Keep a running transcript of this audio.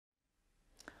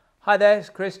Hi there, it's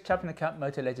Chris, Chap in the Cap,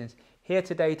 Motolegends, here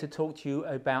today to talk to you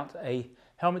about a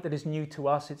helmet that is new to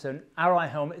us. It's an Arai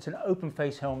helmet, it's an open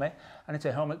face helmet, and it's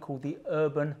a helmet called the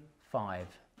Urban-V.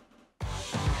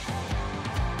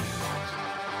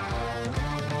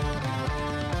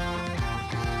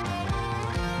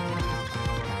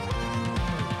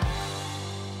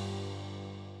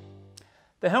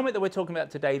 The helmet that we're talking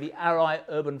about today, the Arai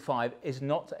Urban-V, is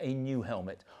not a new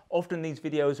helmet. Often these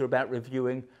videos are about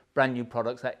reviewing brand new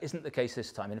products. That isn't the case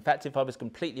this time. In fact, if I was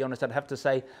completely honest, I'd have to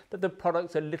say that the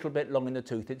product's a little bit long in the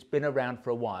tooth. It's been around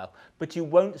for a while, but you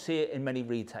won't see it in many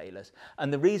retailers.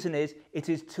 And the reason is it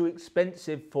is too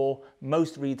expensive for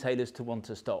most retailers to want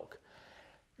to stock.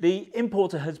 The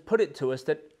importer has put it to us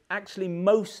that actually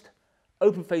most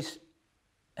open face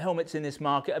helmets in this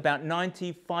market, about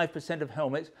 95% of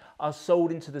helmets are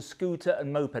sold into the scooter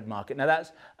and moped market. Now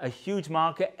that's a huge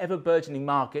market, ever burgeoning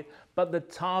market, but the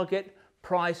target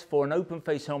price for an open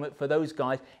face helmet for those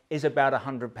guys is about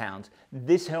 £100.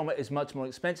 This helmet is much more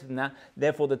expensive than that,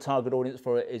 therefore the target audience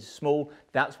for it is small.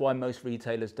 That's why most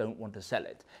retailers don't want to sell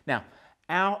it. Now,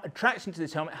 our attraction to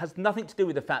this helmet has nothing to do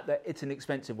with the fact that it's an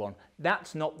expensive one.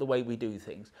 That's not the way we do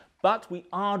things. But we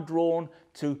are drawn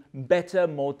to better,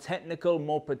 more technical,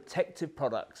 more protective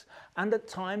products. And at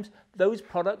times, those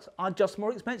products are just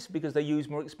more expensive because they use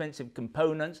more expensive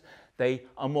components, they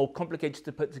are more complicated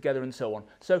to put together and so on.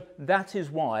 So that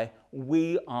is why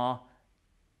we are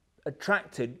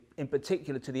attracted in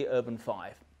particular to the Urban-V.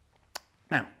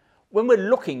 Now, when we're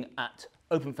looking at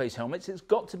open face helmets, it's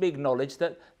got to be acknowledged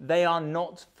that they are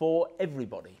not for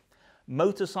everybody.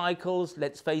 Motorcycles,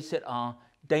 let's face it, are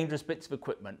dangerous bits of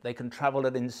equipment. They can travel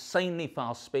at insanely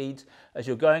fast speeds. As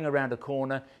you're going around a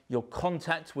corner, your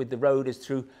contact with the road is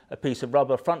through a piece of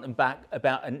rubber front and back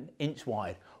about an inch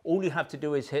wide. All you have to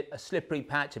do is hit a slippery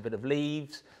patch, a bit of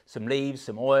leaves, some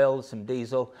oil, some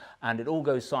diesel, and it all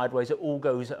goes sideways, it all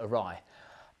goes awry.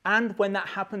 And when that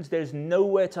happens, there's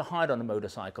nowhere to hide on a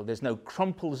motorcycle. There's no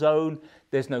crumple zone,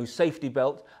 there's no safety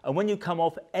belt, and when you come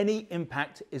off, any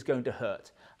impact is going to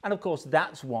hurt. And of course,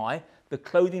 that's why the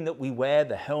clothing that we wear,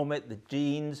 the helmet, the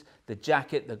jeans, the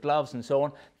jacket, the gloves, and so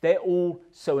on, they're all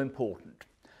so important.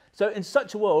 So in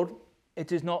such a world,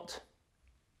 it is not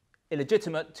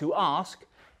illegitimate to ask,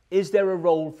 is there a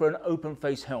role for an open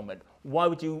face helmet? Why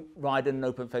would you ride in an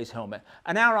open face helmet?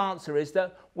 And our answer is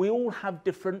that we all have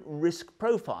different risk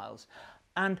profiles.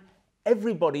 And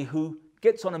everybody who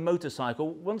gets on a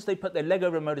motorcycle, once they put their leg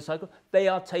over a motorcycle, they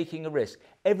are taking a risk.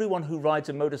 Everyone who rides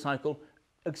a motorcycle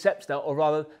accepts that, or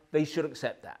rather, they should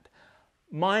accept that.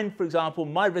 Mine, for example,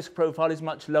 my risk profile is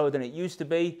much lower than it used to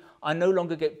be. I no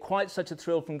longer get quite such a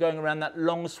thrill from going around that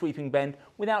long sweeping bend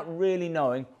without really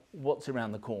knowing what's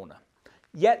around the corner.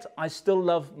 Yet I still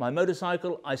love my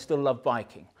motorcycle, I still love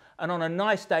biking. And on a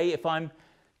nice day, if I'm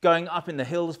going up in the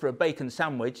hills for a bacon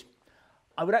sandwich,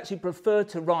 I would actually prefer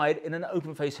to ride in an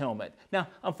open face helmet. Now,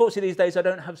 unfortunately these days I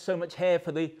don't have so much hair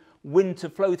for the wind to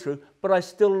flow through, but I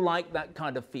still like that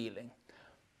kind of feeling.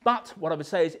 But what I would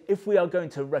say is, if we are going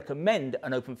to recommend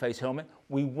an open face helmet,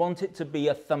 we want it to be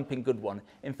a thumping good one.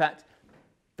 In fact,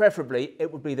 preferably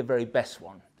it would be the very best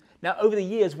one. Now, over the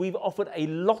years, we've offered a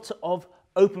lot of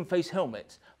open face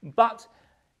helmets, but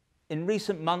in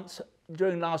recent months,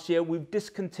 during last year, we've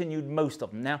discontinued most of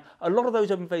them. Now, a lot of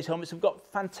those open face helmets have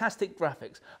got fantastic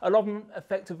graphics. A lot of them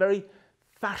affect a very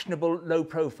fashionable low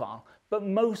profile, but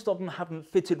most of them haven't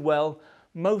fitted well.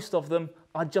 Most of them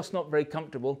are just not very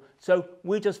comfortable. So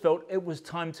we just felt it was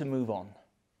time to move on.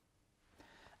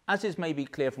 As is maybe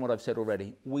clear from what I've said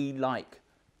already, we like,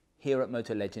 here at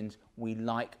Motolegends, we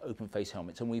like open face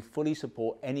helmets, and we fully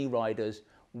support any rider's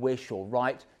wish or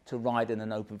right to ride in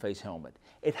an open face helmet.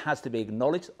 It has to be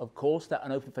acknowledged, of course, that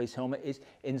an open face helmet is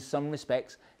in some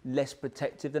respects less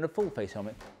protective than a full face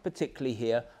helmet, particularly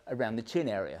here around the chin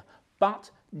area.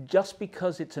 But just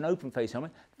because it's an open face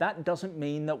helmet, that doesn't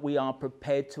mean that we are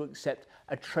prepared to accept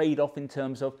a trade-off in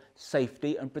terms of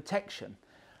safety and protection.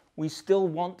 We still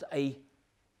want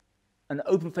an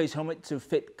open face helmet to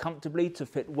fit comfortably, to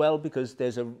fit well, because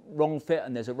there's a wrong fit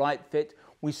and there's a right fit.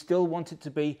 We still want it to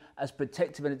be as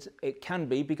protective as it can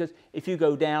be, because if you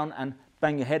go down and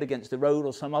bang your head against the road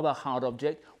or some other hard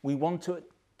object, we want it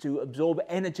to absorb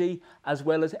energy as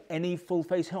well as any full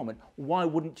face helmet. Why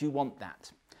wouldn't you want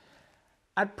that?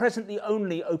 At present, the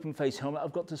only open face helmet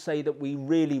I've got to say that we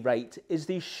really rate is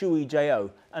the Shoei JO,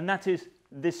 and that is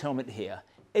this helmet here.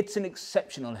 It's an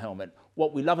exceptional helmet.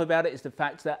 What we love about it is the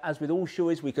fact that, as with all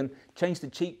Shoeis, we can change the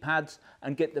cheek pads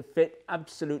and get the fit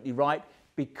absolutely right.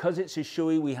 Because it's a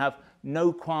Shoei, we have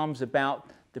no qualms about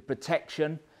the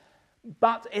protection.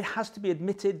 But it has to be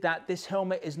admitted that this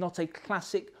helmet is not a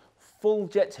classic full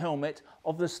jet helmet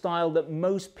of the style that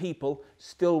most people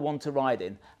still want to ride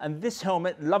in. And this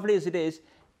helmet, lovely as it is,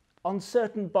 on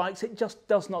certain bikes it just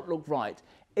does not look right.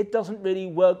 It doesn't really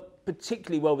work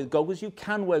particularly well with goggles. You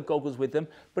can wear goggles with them,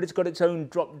 but it's got its own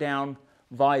drop down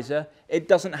visor. It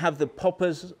doesn't have the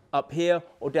poppers up here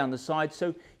or down the side,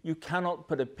 so you cannot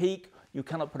put a peak, you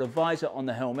cannot put a visor on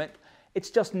the helmet. It's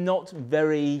just not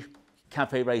very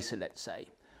cafe racer, let's say.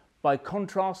 By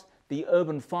contrast, the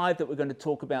Urban-V that we're going to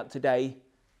talk about today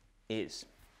is.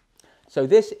 So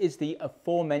this is the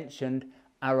aforementioned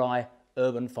Arai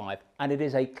Urban-V, and it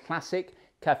is a classic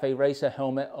cafe racer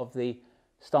helmet of the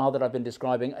style that I've been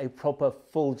describing, a proper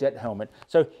full jet helmet.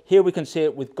 So here we can see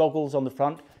it with goggles on the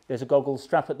front. There's a goggle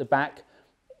strap at the back.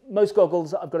 Most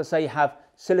goggles, I've got to say, have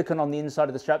silicone on the inside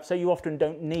of the strap, so you often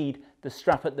don't need the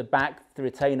strap at the back, the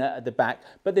retainer at the back,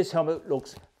 but this helmet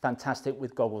looks fantastic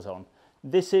with goggles on.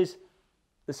 This is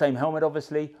the same helmet,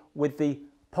 obviously, with the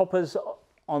poppers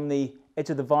on the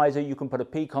edge of the visor. You can put a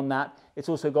peak on that. It's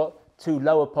also got two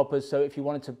lower poppers, so if you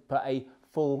wanted to put a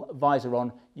full visor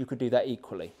on, you could do that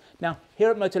equally. Now, here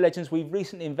at Motolegends, we've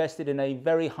recently invested in a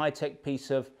very high-tech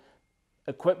piece of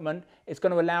equipment. It's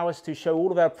going to allow us to show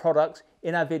all of our products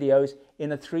in our videos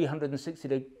in a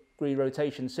 360-degree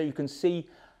rotation, so you can see,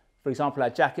 for example, our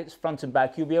jackets front and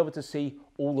back. You'll be able to see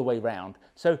all the way round.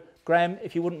 So Graham,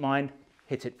 if you wouldn't mind,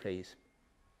 hit it please.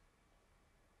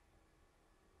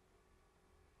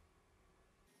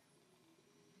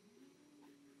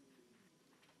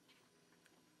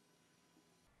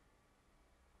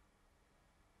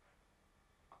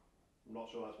 I'm not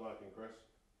sure that's working, Chris.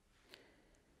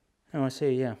 Oh, I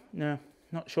see, yeah. No,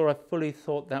 not sure I fully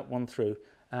thought that one through.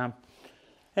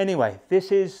 Anyway,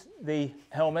 this is the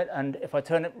helmet, and if I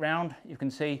turn it round, you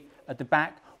can see at the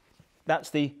back, that's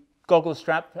the goggle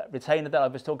strap, that retainer that I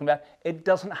was talking about. It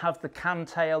doesn't have the cam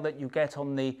tail that you get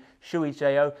on the Shui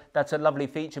Jo. That's a lovely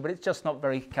feature, but it's just not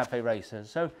very cafe racer.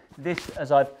 So this,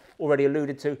 as I've already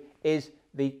alluded to, is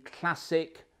the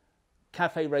classic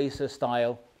cafe racer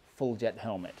style full jet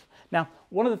helmet. Now,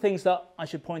 one of the things that I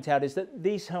should point out is that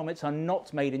these helmets are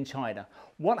not made in China.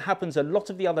 What happens, a lot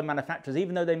of the other manufacturers,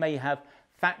 even though they may have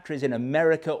factories in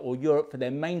America or Europe for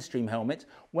their mainstream helmets,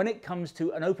 when it comes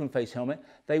to an open face helmet,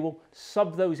 they will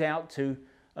sub those out to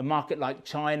a market like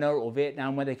China or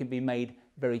Vietnam where they can be made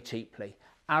very cheaply.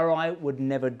 Arai would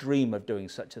never dream of doing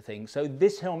such a thing. So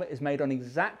this helmet is made on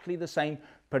exactly the same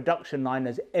production line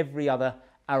as every other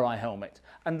Arai helmet.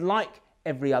 And like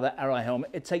every other Arai helmet,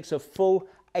 it takes a full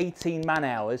 18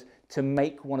 man-hours to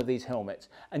make one of these helmets.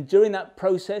 And during that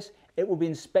process, it will be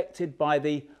inspected by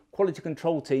the quality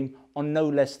control team on no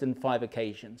less than 5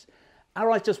 occasions.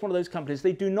 Arai is just one of those companies.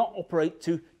 They do not operate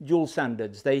to dual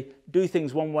standards. They do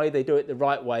things one way, they do it the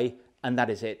right way, and that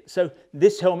is it. So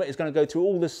this helmet is going to go through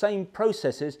all the same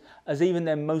processes as even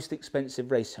their most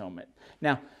expensive race helmet.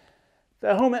 Now,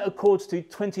 the helmet accords to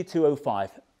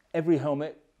 2205. Every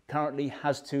helmet currently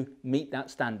has to meet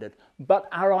that standard, but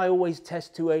Arai always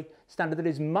tests to a standard that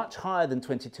is much higher than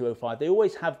 2205. They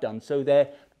always have done, so their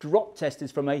drop test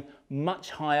is from a much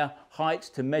higher height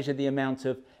to measure the amount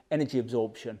of energy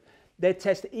absorption. Their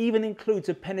test even includes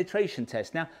a penetration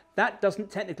test. Now, that doesn't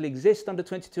technically exist under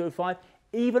 2205,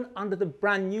 even under the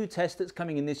brand new test that's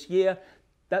coming in this year,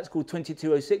 that's called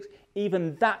 2206,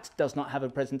 even that does not have a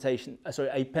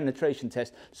penetration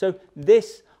test. So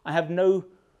this, I have no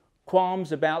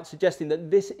qualms about suggesting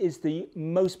that this is the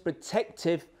most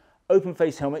protective open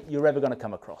face helmet you're ever going to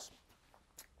come across.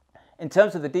 In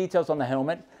terms of the details on the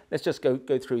helmet, let's just go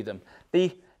through them.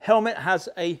 The helmet has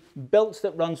a belt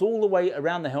that runs all the way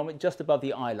around the helmet just above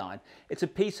the eye line. It's a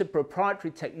piece of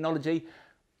proprietary technology.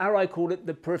 Arai called it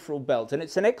the peripheral belt, and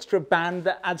it's an extra band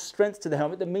that adds strength to the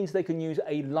helmet that means they can use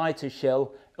a lighter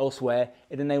shell elsewhere.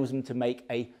 It enables them to make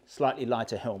a slightly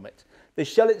lighter helmet. The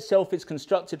shell itself is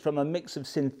constructed from a mix of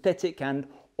synthetic and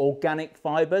organic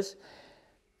fibers.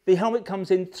 The helmet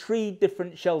comes in 3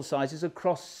 different shell sizes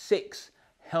across 6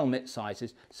 helmet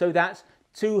sizes. So that's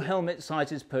 2 helmet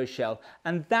sizes per shell.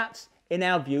 And that's, in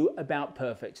our view, about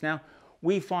perfect. Now,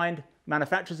 we find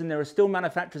manufacturers, and there are still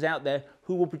manufacturers out there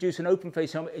who will produce an open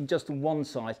face helmet in just 1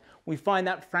 size. We find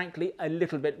that, frankly, a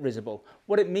little bit risible.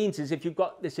 What it means is if you've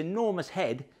got this enormous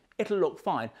head, it'll look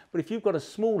fine. But if you've got a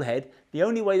small head, the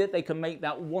only way that they can make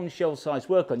that 1 shell size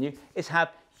work on you is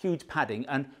have huge padding.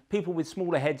 And people with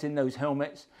smaller heads in those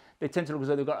helmets, they tend to look as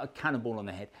though they've got a cannonball on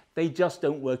their head. They just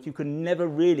don't work. You can never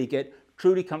really get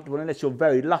truly comfortable unless you're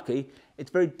very lucky. It's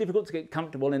very difficult to get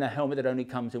comfortable in a helmet that only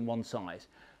comes in 1 size.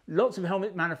 Lots of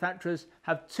helmet manufacturers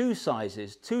have 2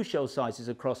 sizes, 2 shell sizes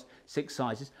across 6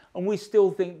 sizes, and we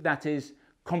still think that is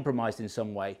compromised in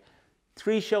some way.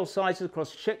 3 shell sizes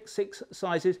across 6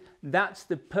 sizes. That's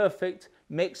the perfect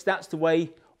mix. That's the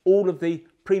way all of the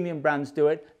premium brands do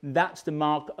it. That's the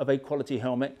mark of a quality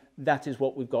helmet. That is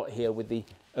what we've got here with the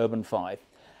Urban-V.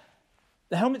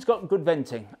 The helmet's got good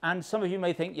venting, and some of you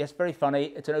may think, yes, very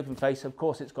funny, it's an open face. Of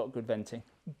course it's got good venting.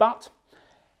 But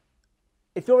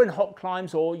if you're in hot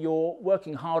climbs or you're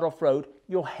working hard off-road,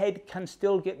 your head can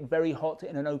still get very hot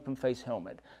in an open face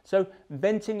helmet. So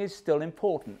venting is still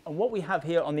important. And what we have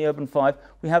here on the Urban-V,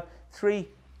 we have 3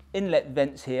 inlet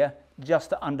vents here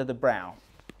just under the brow.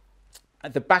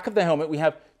 At the back of the helmet, we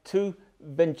have 2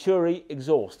 Venturi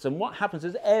exhausts, and what happens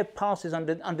is air passes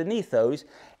underneath those,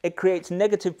 it creates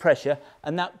negative pressure,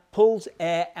 and that pulls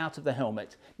air out of the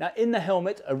helmet. Now in the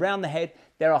helmet, around the head,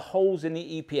 there are holes in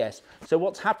the EPS. So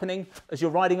what's happening as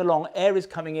you're riding along, air is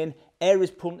coming in, air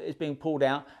is being pulled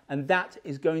out, and that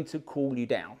is going to cool you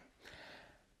down.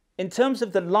 In terms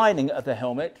of the lining of the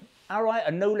helmet, Arai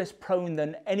are no less prone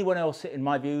than anyone else, in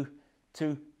my view,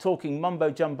 to talking mumbo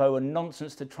jumbo and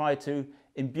nonsense to try to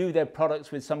imbue their products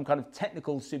with some kind of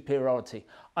technical superiority.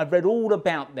 I've read all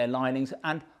about their linings,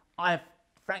 and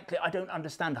frankly, I don't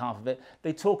understand half of it.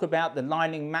 They talk about the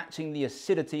lining matching the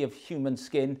acidity of human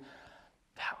skin.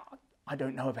 I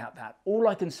don't know about that. All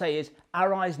I can say is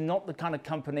Arai is not the kind of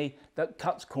company that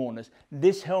cuts corners.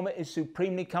 This helmet is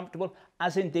supremely comfortable,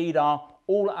 as indeed are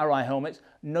all Arai helmets.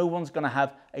 No one's going to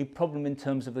have a problem in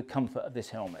terms of the comfort of this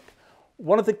helmet.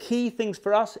 One of the key things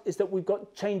for us is that we've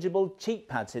got changeable cheek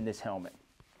pads in this helmet.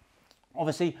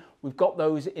 Obviously, we've got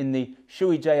those in the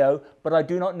Shoei JO, but I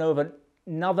do not know of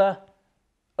another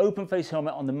open face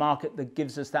helmet on the market that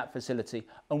gives us that facility.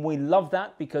 And we love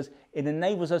that because it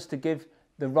enables us to give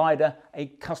the rider a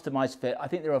customized fit. I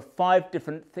think there are 5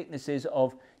 different thicknesses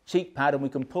of cheek pad, and we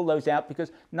can pull those out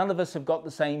because none of us have got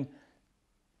the same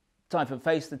type of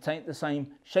face, the same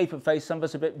shape of face. Some of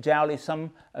us are a bit jowly,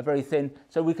 some are very thin.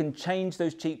 So we can change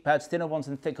those cheek pads, thinner ones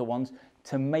and thicker ones,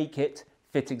 to make it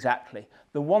fit exactly.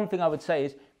 The one thing I would say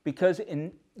is, because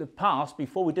in the past,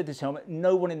 before we did this helmet,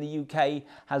 no one in the UK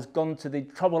has gone to the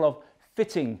trouble of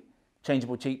fitting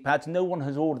changeable cheek pads. No one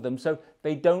has ordered them, so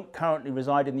they don't currently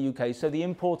reside in the UK. So the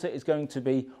importer is going to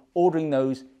be ordering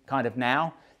those kind of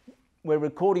now. We're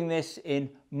recording this in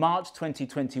March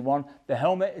 2021. The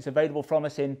helmet is available from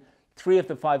us in 3 of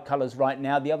the 5 colours right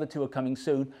now. The other 2 are coming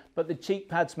soon, but the cheek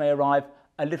pads may arrive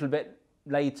a little bit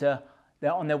later.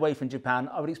 They're on their way from Japan.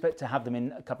 I would expect to have them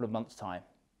in a couple of months' time.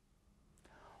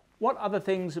 What other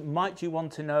things might you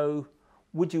want to know,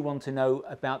 would you want to know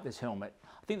about this helmet?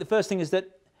 I think the first thing is that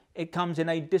it comes in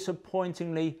a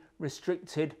disappointingly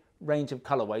restricted range of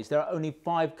colourways. There are only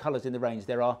 5 colours in the range.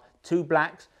 There are 2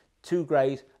 blacks, 2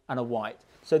 greys and a white.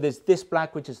 So there's this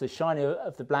black, which is the shinier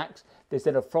of the blacks. There's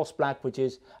then a frost black, which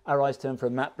is Arai's term for a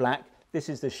matte black. This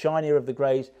is the shinier of the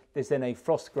greys. There's then a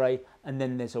frost grey, and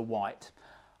then there's a white.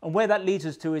 And where that leads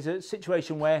us to is a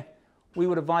situation where we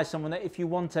would advise someone that if you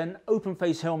want an open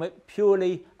face helmet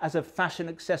purely as a fashion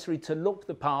accessory to look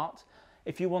the part,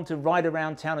 if you want to ride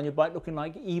around town on your bike looking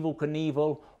like Evel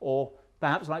Knievel or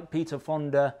perhaps like Peter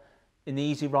Fonda in the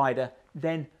Easy Rider,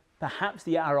 then perhaps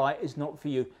the Arai is not for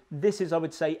you. This is, I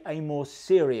would say, a more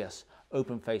serious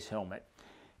open face helmet.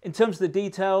 In terms of the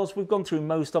details, we've gone through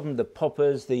most of them, the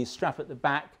poppers, the strap at the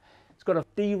back. It's got a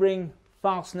D-ring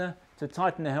fastener to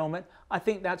tighten the helmet. I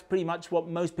think that's pretty much what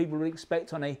most people would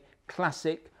expect on a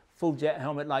classic full jet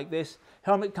helmet like this.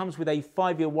 Helmet comes with a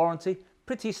 5-year warranty,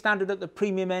 pretty standard at the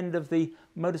premium end of the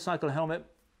motorcycle helmet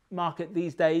market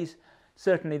these days.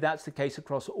 Certainly that's the case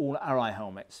across all Arai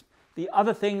helmets. The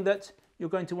other thing that you're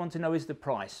going to want to know is the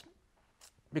price,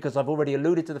 because I've already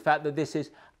alluded to the fact that this is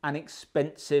an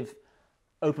expensive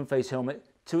open face helmet,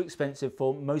 too expensive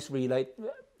for most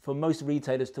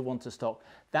retailers to want to stock.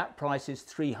 That price is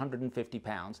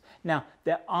 £350. Now,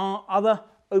 there are other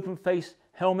open face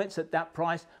helmets at that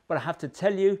price, but I have to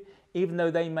tell you, even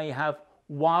though they may have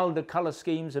wilder colour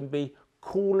schemes and be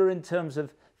cooler in terms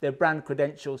of their brand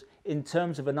credentials, in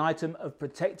terms of an item of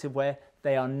protective wear,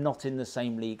 they are not in the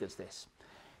same league as this.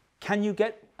 Can you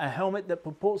get a helmet that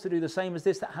purports to do the same as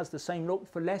this, that has the same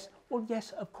look, for less? Well,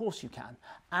 yes, of course you can.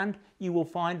 And you will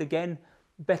find, again,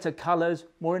 better colours,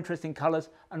 more interesting colours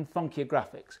and funkier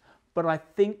graphics. But I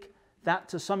think that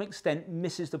to some extent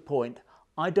misses the point.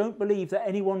 I don't believe that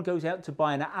anyone goes out to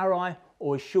buy an Arai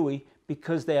or a Shoei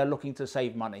because they are looking to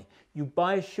save money. You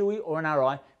buy a Shoei or an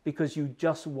Arai because you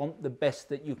just want the best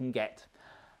that you can get.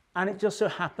 And it just so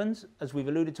happens, as we've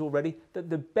alluded to already,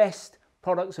 that the best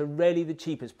products are rarely the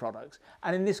cheapest products.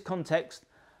 And in this context,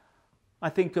 I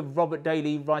think of Robert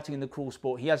Daly writing in The Cruel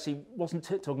Sport. He actually wasn't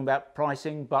talking about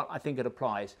pricing, but I think it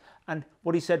applies. And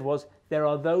what he said was, there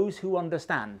are those who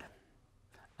understand,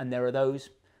 and there are those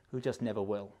who just never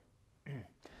will.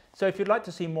 So if you'd like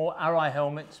to see more Arai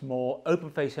helmets, more open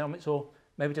face helmets, or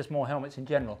maybe just more helmets in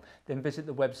general, then visit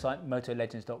the website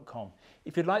motolegends.com.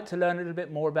 If you'd like to learn a little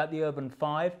bit more about the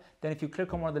Urban-V, then if you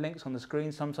click on one of the links on the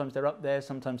screen, sometimes they're up there,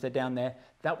 sometimes they're down there,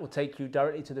 that will take you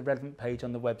directly to the relevant page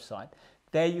on the website.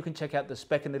 There you can check out the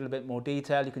spec in a little bit more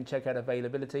detail, you can check out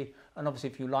availability, and obviously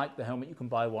if you like the helmet you can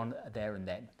buy one there and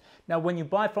then. Now when you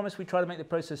buy from us, we try to make the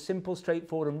process simple,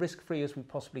 straightforward and risk-free as we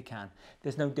possibly can.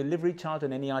 There's no delivery charge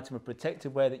on any item of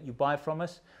protective wear that you buy from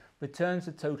us. Returns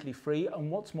are totally free,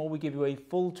 and what's more, we give you a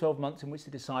full 12 months in which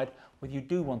to decide whether you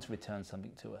do want to return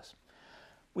something to us.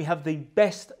 We have the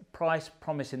best price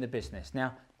promise in the business.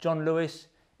 Now, John Lewis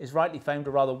is rightly famed,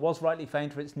 or rather was rightly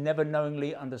famed, for its never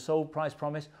knowingly undersold price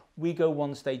promise. We go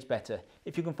one stage better.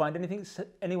 If you can find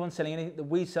anyone selling anything that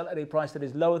we sell at a price that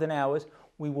is lower than ours,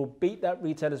 we will beat that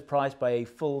retailer's price by a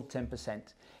full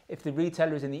 10%. If the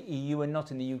retailer is in the EU and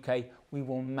not in the UK, we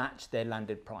will match their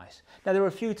landed price. Now there are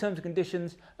a few terms and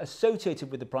conditions associated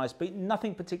with the price beat,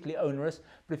 nothing particularly onerous,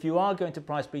 but if you are going to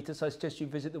price beat us, I suggest you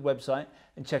visit the website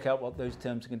and check out what those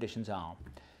terms and conditions are.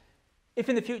 If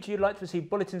in the future you'd like to receive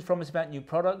bulletins from us about new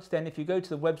products, then if you go to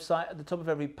the website, at the top of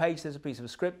every page there's a piece of a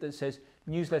script that says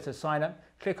newsletter sign up.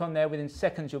 Click on there, within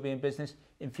seconds you'll be in business.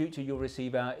 In future you'll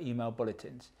receive our email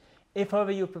bulletins. If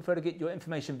however you prefer to get your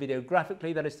information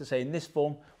videographically, that is to say in this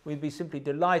form, we'd be simply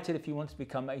delighted if you want to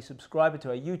become a subscriber to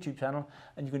our YouTube channel,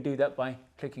 and you can do that by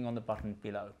clicking on the button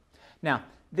below. Now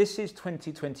this is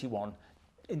 2021.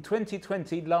 In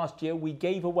 2020, last year, we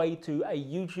gave away to a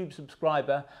YouTube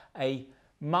subscriber a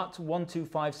Mutt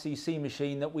 125cc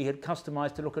machine that we had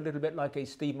customized to look a little bit like a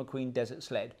Steve McQueen desert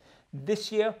sled. This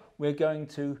year we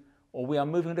are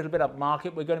moving a little bit up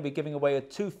market. We're going to be giving away a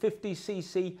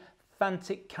 250cc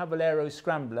Fantic Cavallero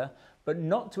Scrambler, but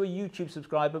not to a YouTube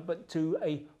subscriber, but to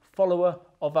a follower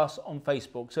of us on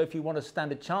Facebook. So if you want to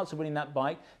stand a chance of winning that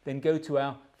bike, then go to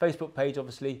our Facebook page,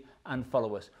 obviously, and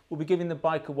follow us. We'll be giving the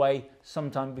bike away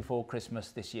sometime before Christmas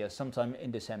this year, sometime in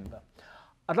December.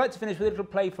 I'd like to finish with a little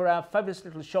play for our fabulous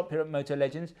little shop here at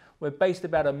Motolegends. We're based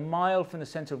about a mile from the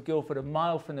centre of Guildford, a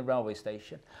mile from the railway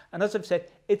station. And as I've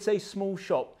said, it's a small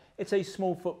shop, it's a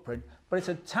small footprint, but it's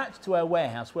attached to our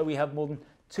warehouse where we have more than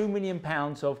 £2 million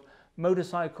of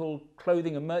motorcycle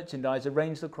clothing and merchandise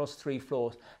arranged across 3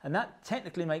 floors. And that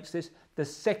technically makes this the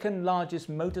second largest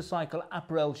motorcycle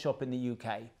apparel shop in the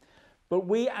UK. But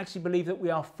we actually believe that we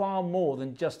are far more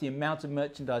than just the amount of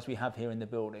merchandise we have here in the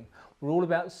building. We're all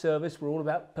about service, we're all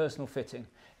about personal fitting.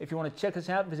 If you want to check us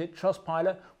out, visit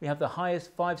Trustpilot. We have the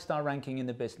highest 5-star ranking in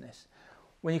the business.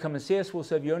 When you come and see us, we'll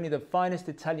serve you only the finest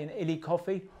Italian illy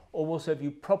coffee, or we'll serve you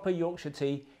proper Yorkshire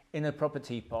tea in a proper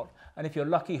teapot. And if you're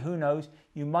lucky, who knows,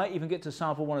 you might even get to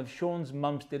sample one of Sean's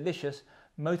mum's delicious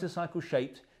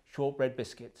motorcycle-shaped shortbread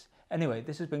biscuits. Anyway,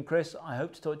 this has been Chris. I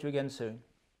hope to talk to you again soon.